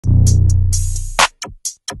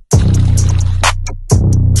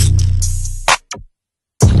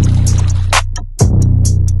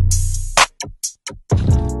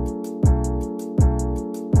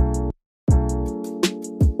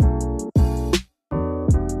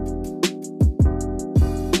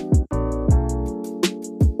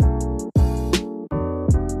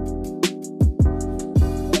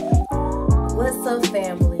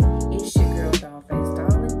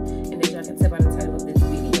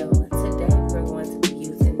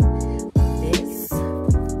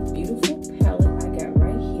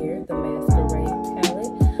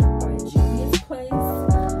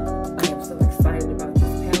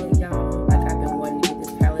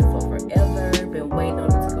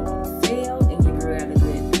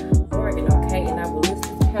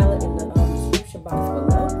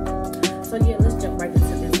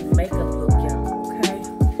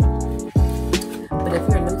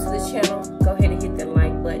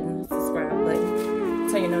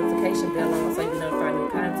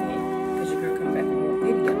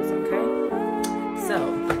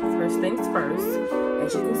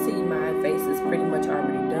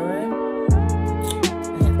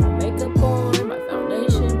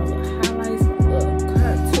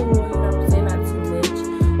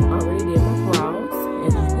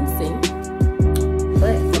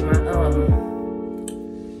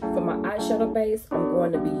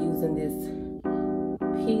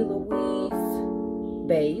JUVIA'S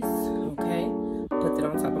base, okay? Put it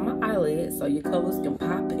on top of my eyelid so your colors can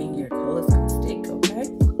pop and your colors can stick, okay?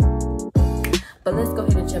 But let's go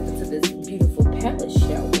ahead and jump into this beautiful palette,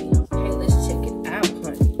 shall we? Okay, let's check it out,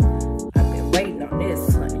 honey. I've been waiting on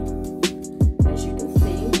this, honey. As you can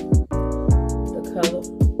see, the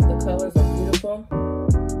colors are beautiful.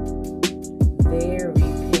 Very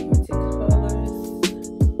pigmented colors.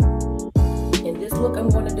 And this look I'm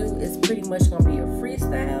going to do is pretty much going to be a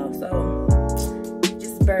freestyle, so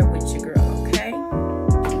just bear with you, girl, okay?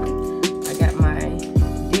 I got my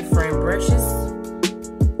different brushes,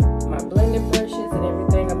 my blending brushes and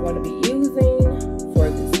everything I'm going to be using for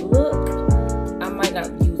this look. I might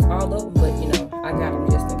not use all of them, but you know, I got them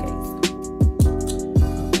just in case.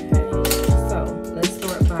 Okay, so let's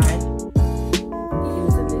start by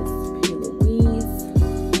using this JUVIA'S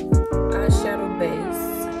eyeshadow base.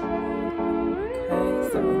 Okay,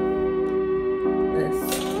 so let's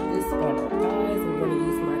put this on our eyes. I'm going to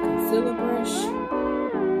use my concealer brush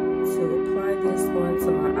to apply this onto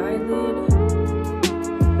my eyelid.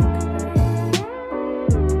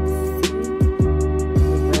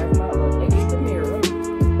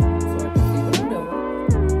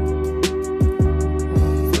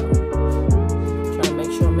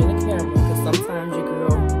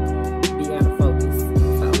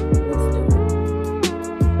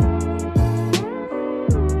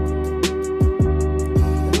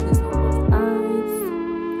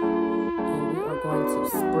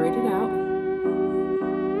 Spread it out,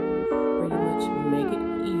 pretty much make it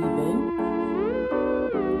even.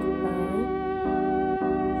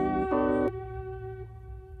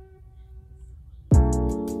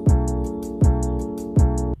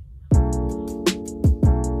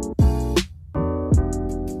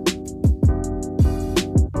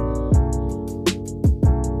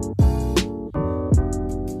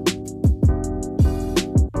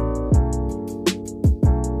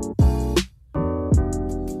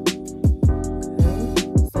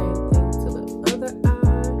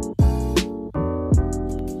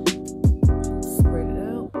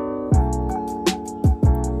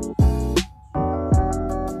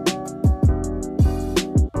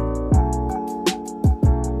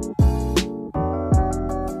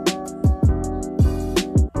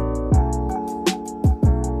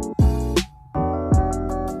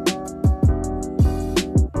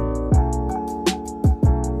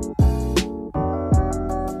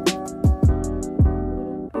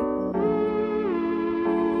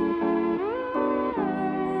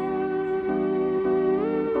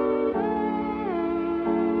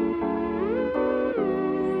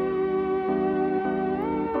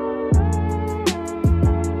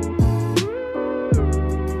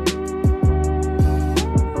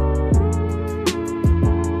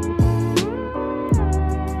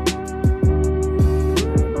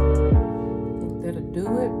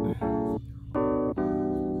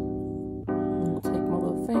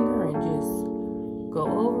 Go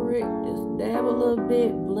over it, just dab a little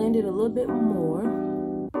bit, blend it a little bit more.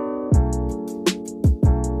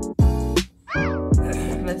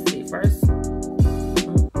 Let's see, first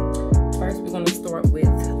we're going to start with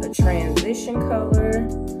a transition color.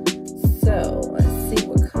 So let's see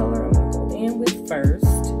what color I'm going to go in with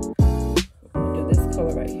first. I'm going to do this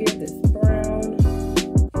color right here, this brown.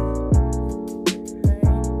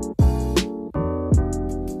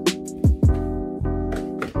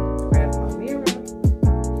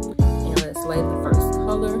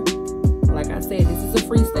 This is a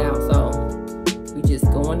freestyle, so we just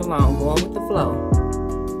going along, going with the flow.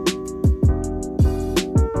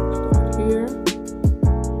 Start here,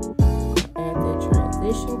 add that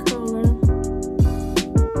transition color.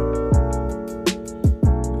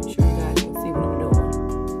 Make sure you guys can see what I'm doing.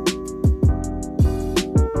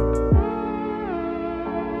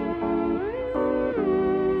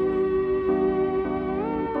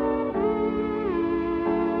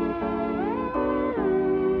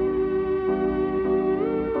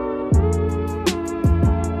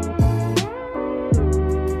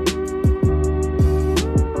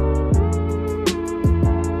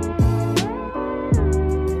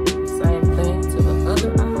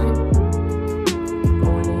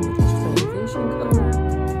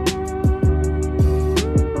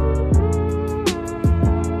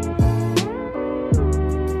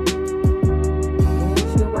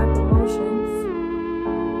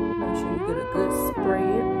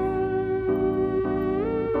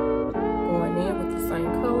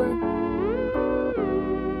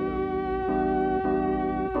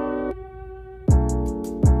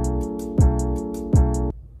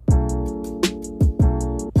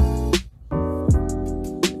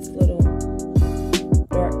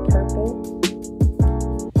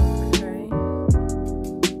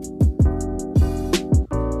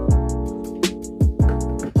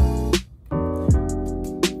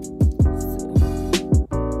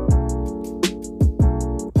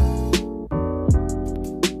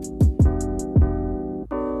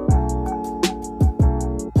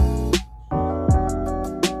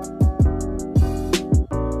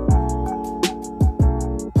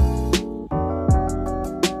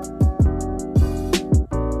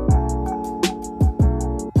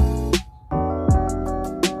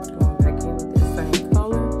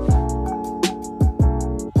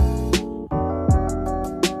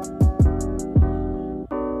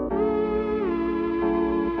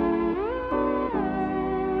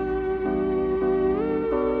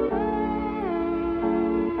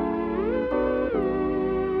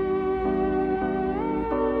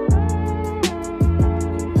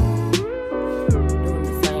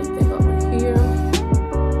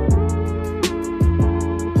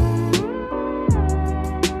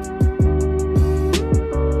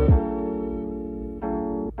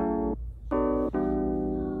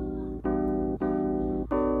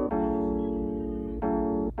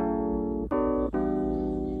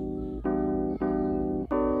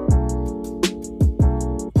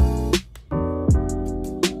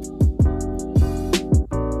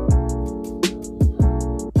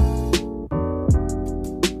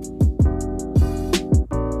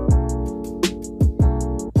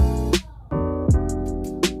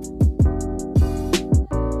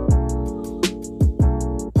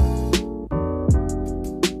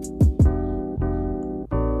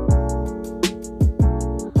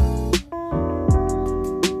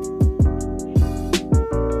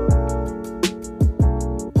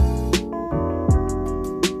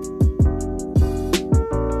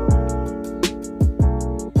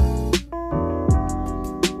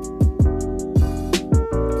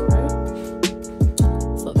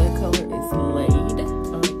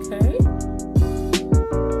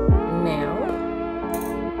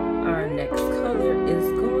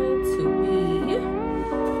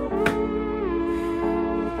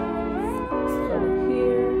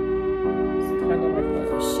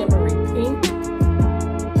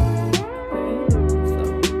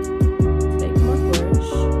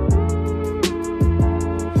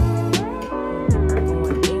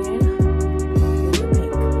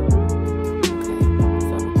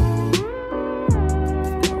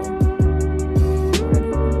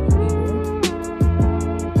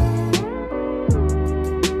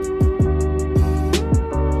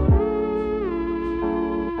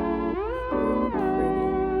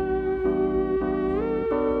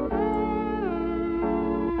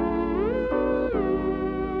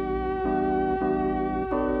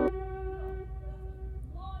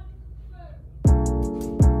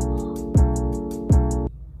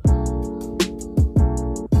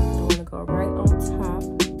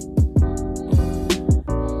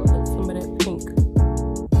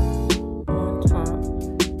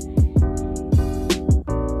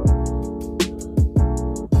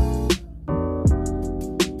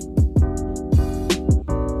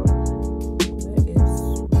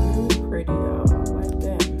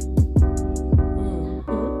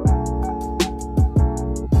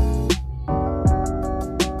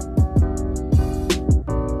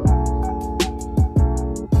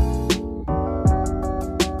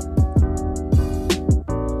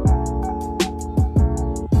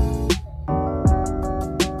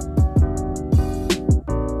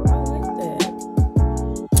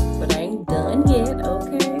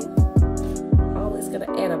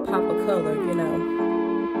 color, you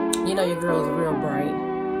know your girl's real bright.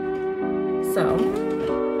 So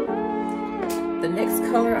the next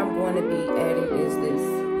color I'm going to be adding is this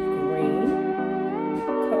green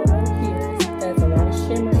color here. It has a lot of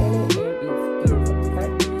shimmer in it, and it's beautiful. Okay,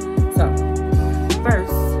 so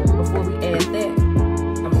first, before we add that,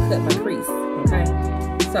 I'm gonna cut my crease. Okay,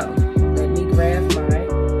 so let me grab my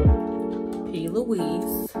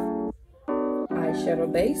Louise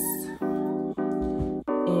eyeshadow base,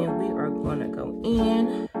 and we are gonna go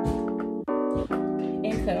in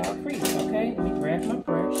and cut our crease. Okay, let me grab my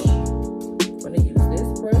brush. I'm gonna use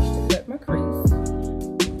this brush to cut my crease.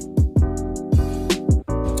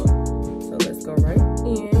 So let's go right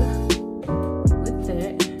in with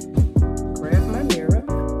that. Grab my mirror.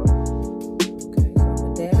 Okay, so I'm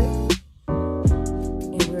gonna dab it,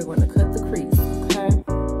 and we're gonna cut the crease. Okay.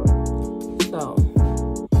 So,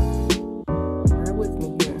 bear with me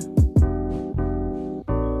here.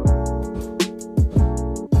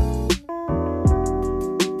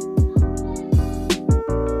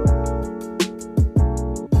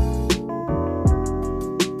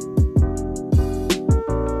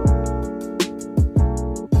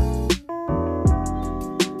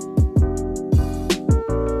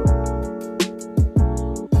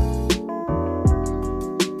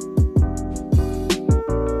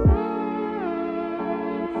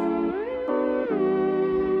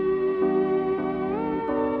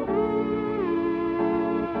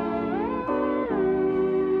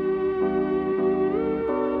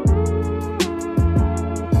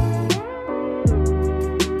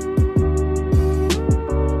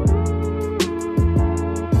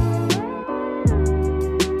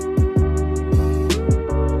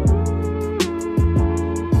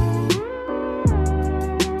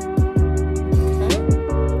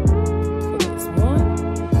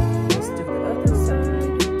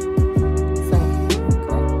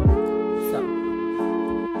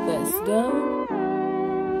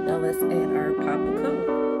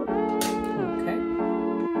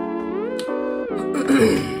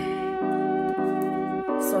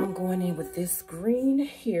 So I'm going in with this green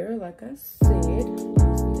here, like I said,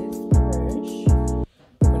 using this brush.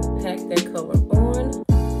 I'm going to pack that color on.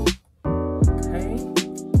 Okay.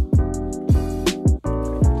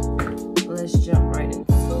 Let's jump right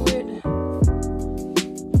into it.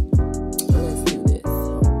 Let's do this.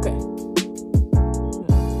 Okay.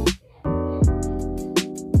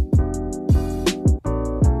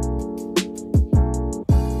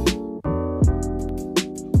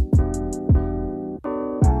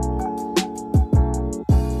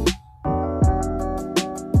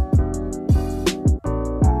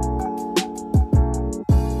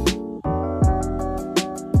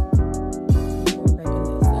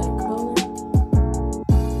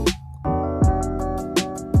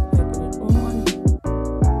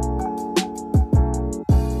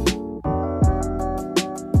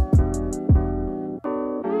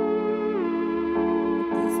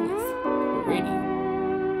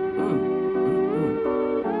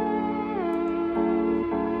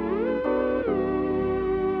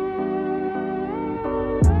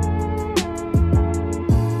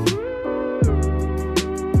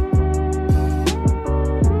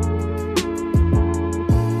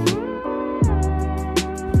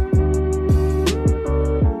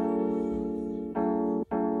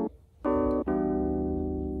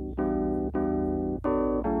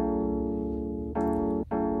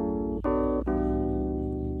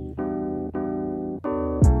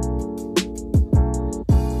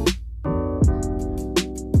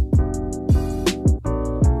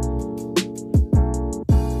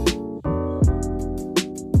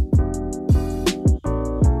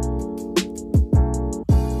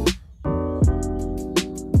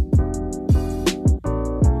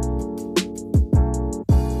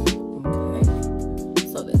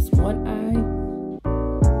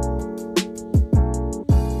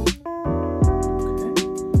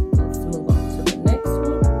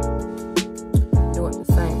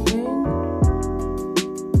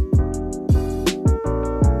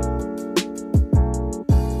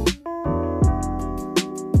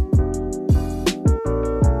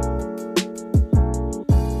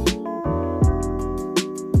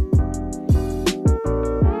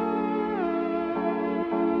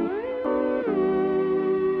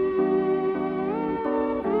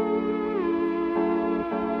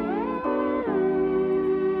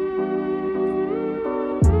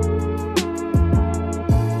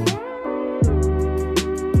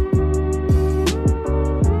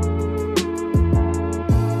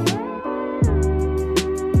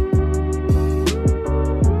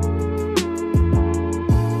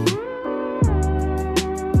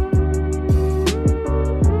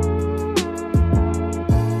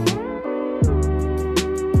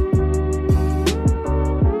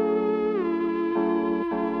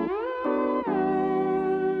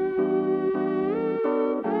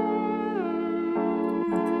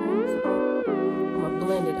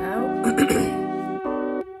 blend it out.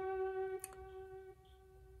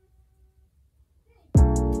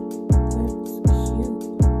 That's cute.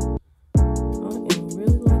 I am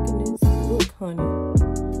really liking this look, honey.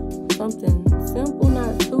 Something simple,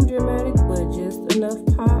 not too dramatic, but just enough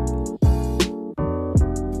pop.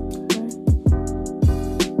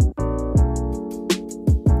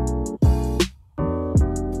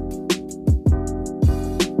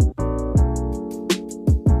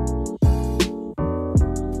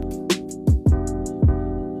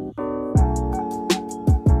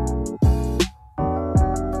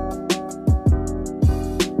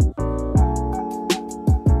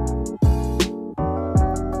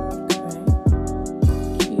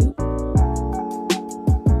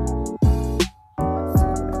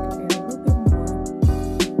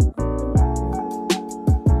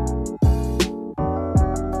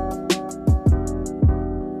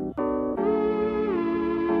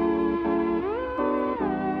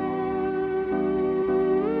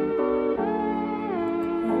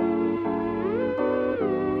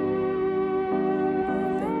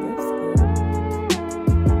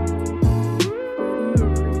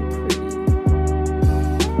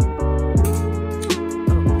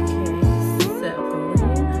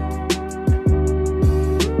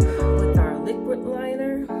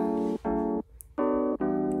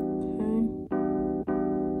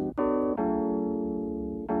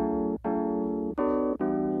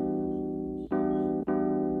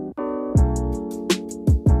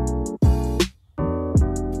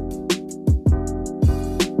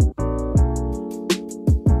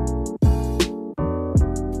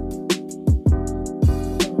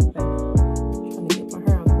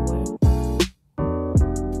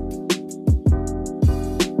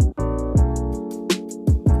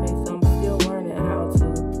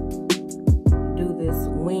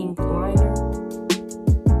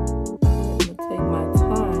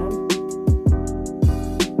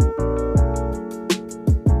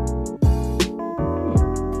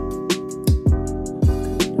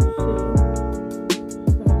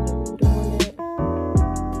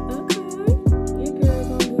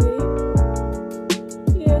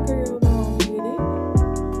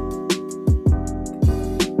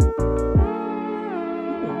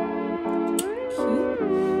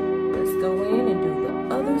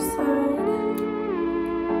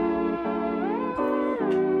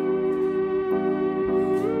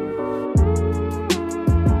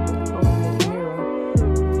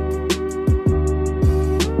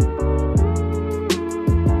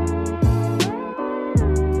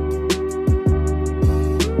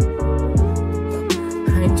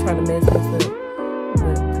 Trying to mess this up.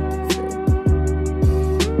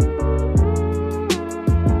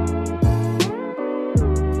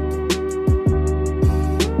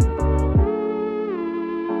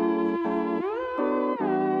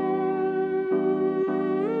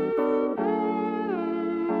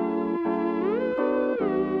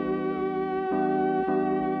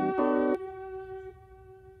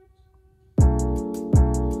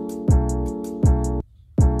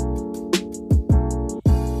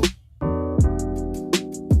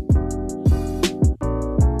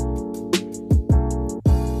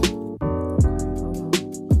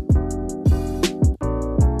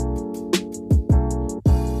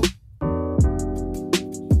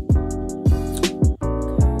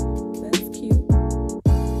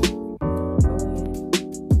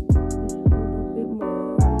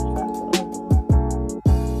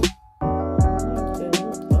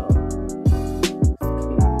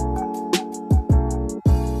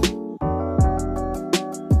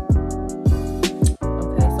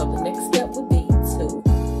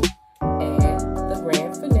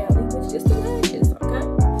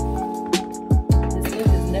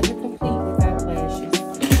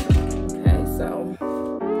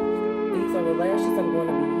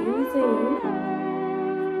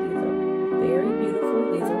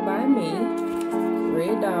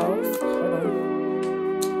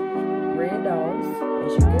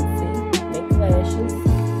 As you can see, make lashes.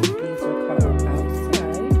 These are called apszD.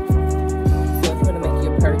 So if you want to make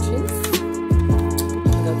your purchase,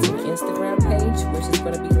 you can go to the Instagram page, which is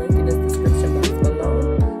going to be linked in the description box below.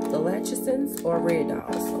 The Latchisons or red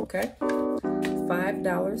dolls, okay?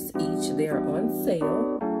 $5 each. They're on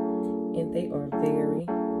sale, and they are very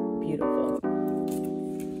beautiful.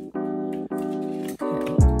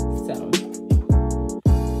 Okay, so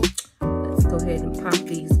let's go ahead and pop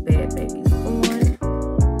these bad babies on.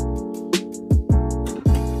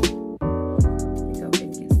 Go ahead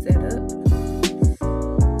and get set up.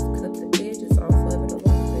 Cut the edges off of it a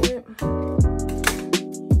little bit.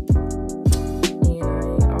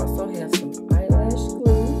 And I also have some eyelash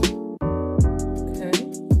glue. Okay.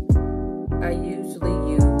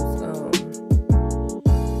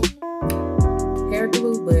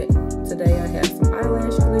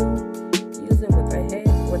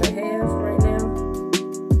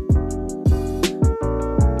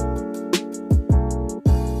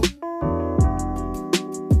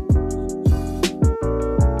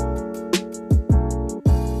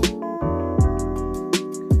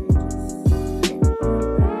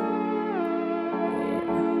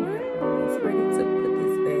 ready to put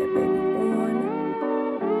this bad baby on.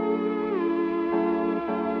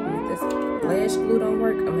 And if this lash glue don't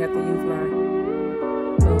work, I'm gonna have to use my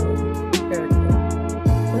hair glue.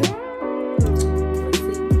 But let's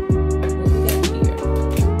see what we got here.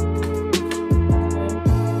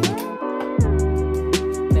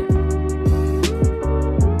 Okay. Now,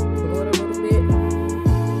 glue it a little bit.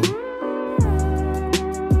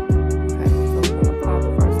 Okay, so I'm gonna apply the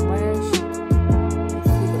first lash. Let's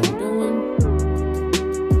see what I'm doing.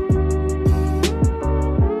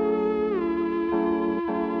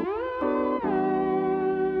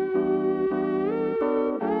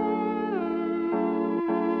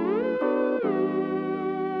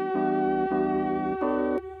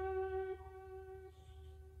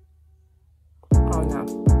 Oh no,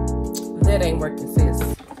 that ain't working, sis.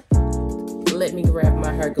 Let me grab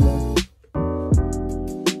my hair glue.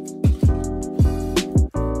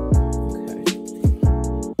 Okay.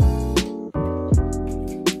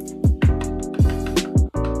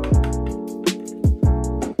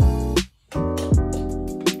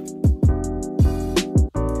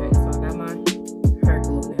 Okay, so I got my hair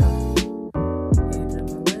glue now. Add it on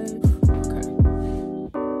my leg. Okay.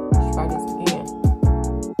 Let's try this again.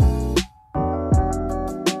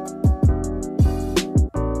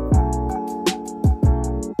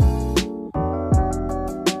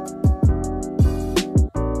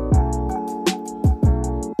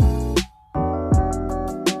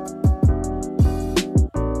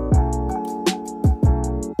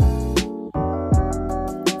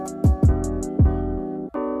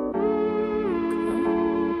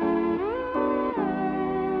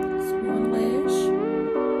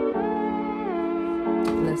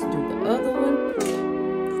 Let's do the other one.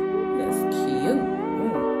 That's cute.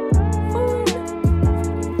 Fun.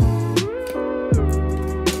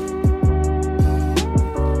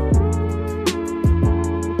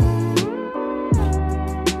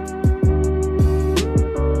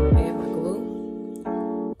 Add my glue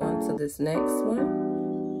onto this next one.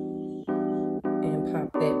 And pop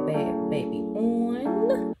that bad baby on.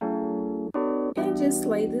 And just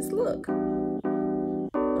slay this look.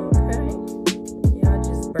 Okay. Y'all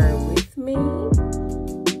just bear with me.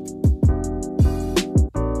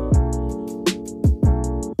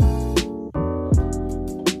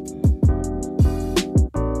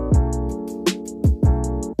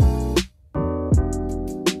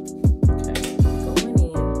 Okay, going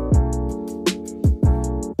in.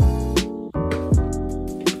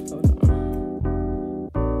 Hold on.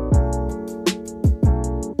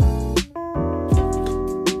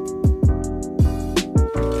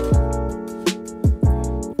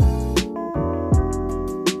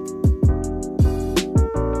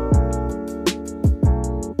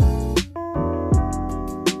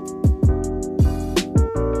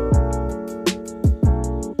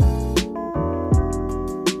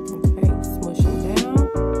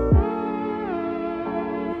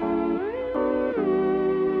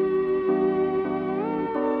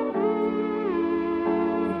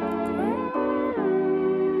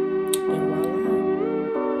 And